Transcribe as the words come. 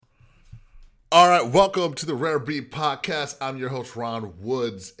All right, welcome to the Rare Breed Podcast. I'm your host, Ron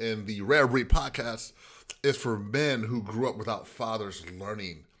Woods, and the Rare Breed Podcast is for men who grew up without fathers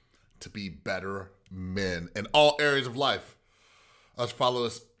learning to be better men in all areas of life. Us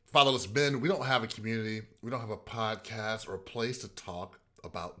fatherless men, we don't have a community, we don't have a podcast or a place to talk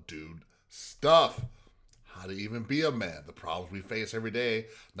about dude stuff. How to even be a man, the problems we face every day,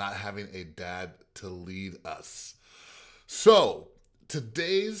 not having a dad to lead us. So,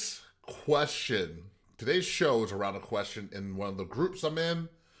 today's show is around a question in one of the groups I'm in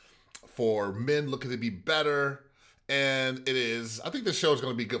for men looking to be better. And I think this show is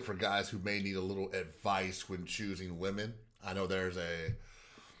going to be good for guys who may need a little advice when choosing women. I know there's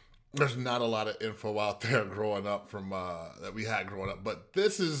not a lot of info out there growing up that we had growing up, but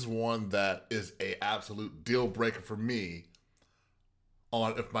this is one that is a absolute deal breaker for me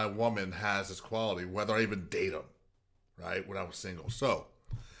on if my woman has this quality, whether I even date them, right, when I was single. So,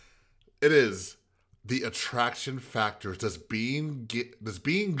 it is the attraction factors. Does being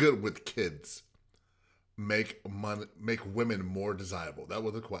good with kids make women more desirable? That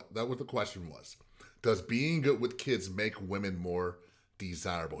was the question was. Does being good with kids make women more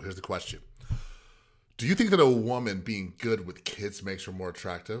desirable? Here's the question. Do you think that a woman being good with kids makes her more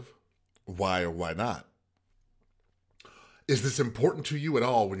attractive? Why or why not? Is this important to you at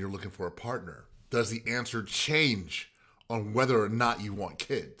all when you're looking for a partner? Does the answer change on whether or not you want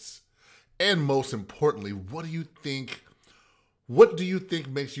kids? And most importantly, what do you think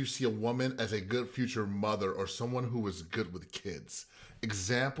makes you see a woman as a good future mother or someone who is good with kids?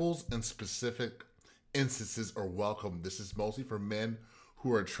 Examples and specific instances are welcome. This is mostly for men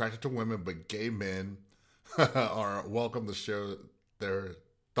who are attracted to women, but gay men are welcome to share their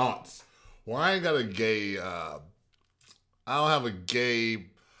thoughts. Well, I ain't got a gay, I don't have a gay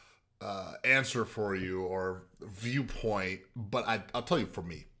answer for you or viewpoint, but I'll tell you for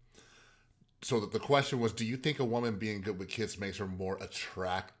me. So the question was, do you think a woman being good with kids makes her more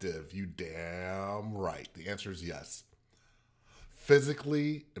attractive? You damn right. The answer is yes.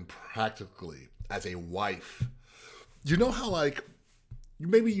 Physically and practically, as a wife. You know how,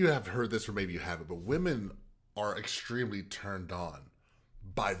 maybe you have heard this or maybe you haven't, but women are extremely turned on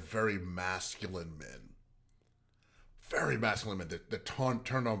by very masculine men. Very masculine men. They're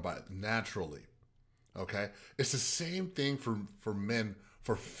turned on by it naturally. Okay? It's the same thing for men,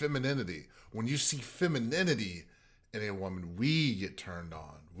 for femininity. When you see femininity in a woman, we get turned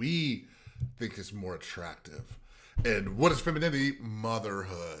on. We think it's more attractive. And what is femininity?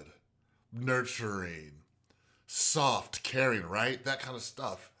 Motherhood, nurturing, soft, caring, right? That kind of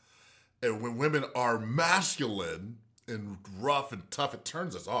stuff. And when women are masculine and rough and tough, it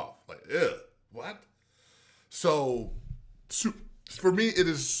turns us off. Like, ew, what? So, for me, it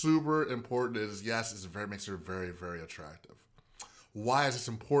is super important. It makes her very, very attractive. Why is this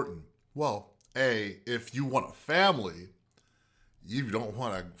important? Well, if you want a family, you don't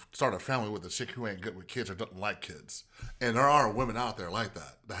want to start a family with a chick who ain't good with kids or doesn't like kids. And there are women out there like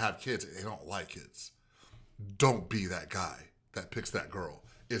that have kids and they don't like kids. Don't be that guy that picks that girl,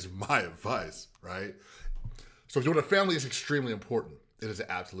 is my advice, right? So if you want a family, it's extremely important. It is an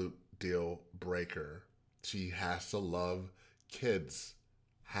absolute deal breaker. She has to love kids.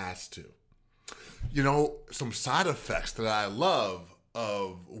 Has to. You know, some side effects that I love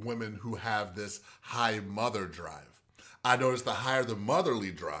of women who have this high mother drive. I notice the higher the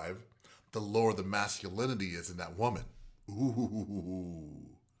motherly drive, the lower the masculinity is in that woman. Ooh.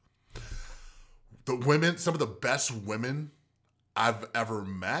 Some of the best women I've ever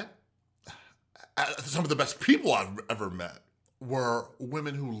met, some of the best people I've ever met were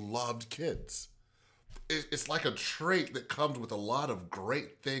women who loved kids. It's like a trait that comes with a lot of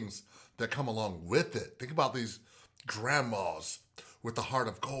great things that come along with it. Think about these grandmas with the heart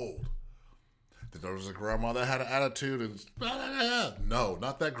of gold. There was a grandma that had an attitude and no,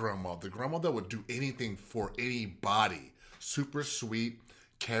 not that grandma. The grandma that would do anything for anybody. Super sweet,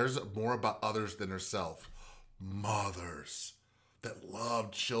 cares more about others than herself. Mothers that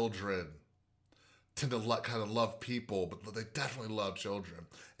love children tend to kind of love people, but they definitely love children.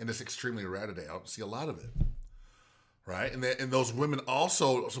 And it's extremely rare today. I don't see a lot of it. Right? And those women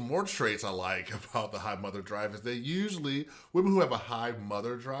also, some more traits I like about the high mother drive is women who have a high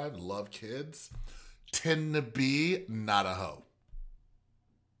mother drive, love kids, tend to be not a hoe.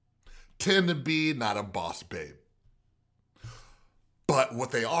 Tend to be not a boss babe. But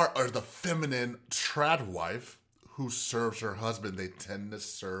what they are the feminine trad wife who serves her husband. They tend to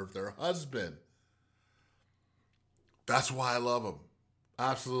serve their husband. That's why I love them.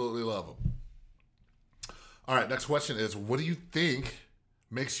 Absolutely love them. All right, next question is, what do you think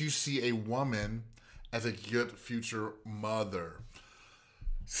makes you see a woman as a good future mother?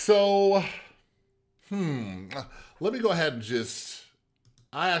 So, Let me go ahead and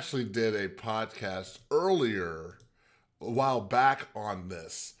I actually did a podcast earlier, a while back on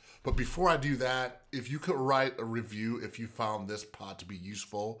this. But before I do that, if you could write a review if you found this pod to be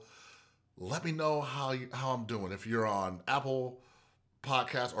useful, let me know how I'm doing. If you're on Apple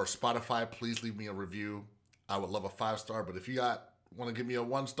Podcasts or Spotify, please leave me a review. I would love a 5-star, but if you want to give me a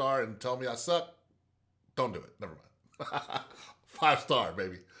 1-star and tell me I suck, don't do it. Never mind. 5-star,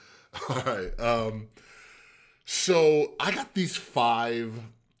 baby. All right. So I got these 5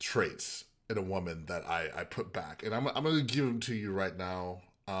 traits in a woman that I put back, and I'm going to give them to you right now.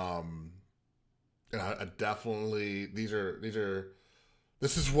 And I definitely, this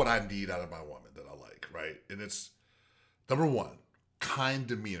is what I need out of my woman that I like, right? And it's number 1, kind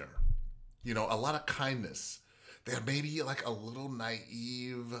demeanor. A lot of kindness. They're maybe like a little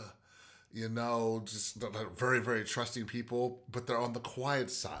naive, just very, very trusting people, but they're on the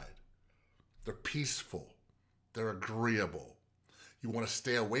quiet side. They're peaceful. They're agreeable. You want to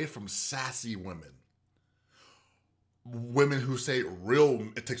stay away from sassy women. Women who say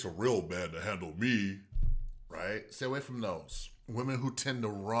it takes a real man to handle me, right? Stay away from those. Women who tend to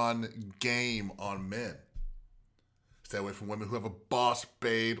run game on men. Stay away from women who have a boss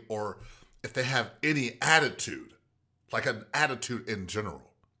babe, or if they have any attitude, like an attitude in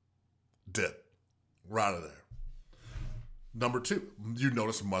general. Dip. Right out of there. Number 2, you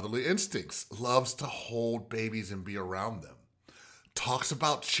notice motherly instincts. Loves to hold babies and be around them. Talks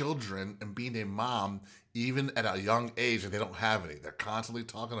about children and being a mom even at a young age and they don't have any. They're constantly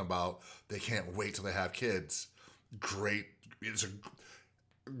talking about they can't wait till they have kids. Great. It's a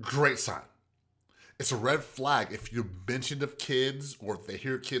great sign. It's a red flag if you mention of kids or if they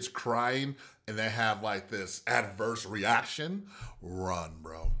hear kids crying and they have like this adverse reaction. Run,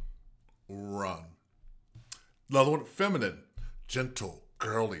 bro. Run. Another one, feminine, gentle,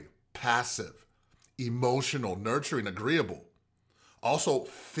 girly, passive, emotional, nurturing, agreeable. Also,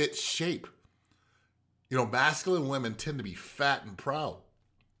 fit shape. Masculine women tend to be fat and proud.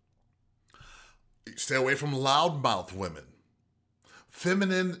 Stay away from loudmouth women.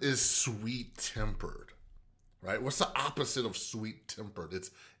 Feminine is sweet-tempered, right? What's the opposite of sweet-tempered?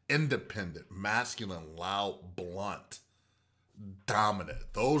 It's independent, masculine, loud, blunt,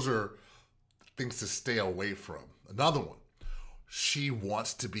 dominant. Those are things to stay away from. Another one, she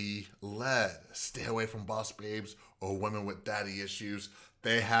wants to be led. Stay away from boss babes or women with daddy issues.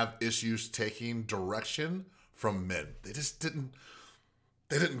 They have issues taking direction from men. They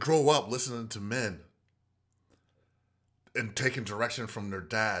didn't grow up listening to men and taking direction from their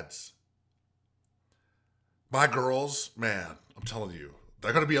dads. My girls, man, I'm telling you,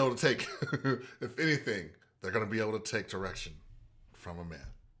 they're going to be able to take, if anything, they're going to be able to take direction from a man.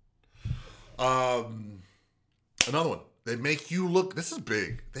 Another one, they make you look, this is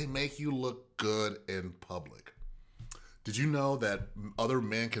big, they make you look good in public. Did you know that other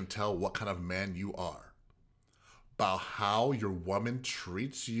men can tell what kind of man you are about how your woman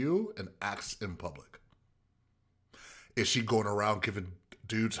treats you and acts in public? Is she going around giving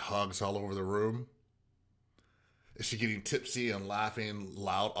dudes hugs all over the room? Is she getting tipsy and laughing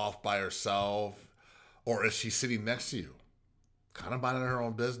loud off by herself? Or is she sitting next to you, kind of minding her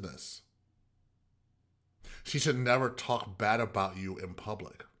own business? She should never talk bad about you in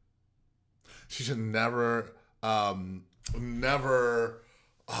public. She should never, what's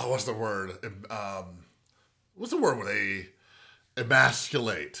the word? What's the word when they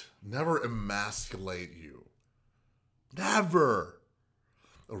emasculate? Never emasculate you. Never.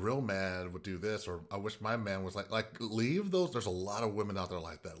 A real man would do this, or I wish my man was like leave those. There's a lot of women out there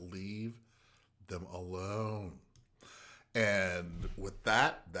like that. Leave them alone. And with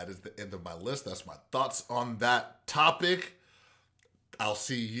that is the end of my list. That's my thoughts on that topic. I'll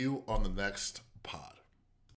see you on the next pod.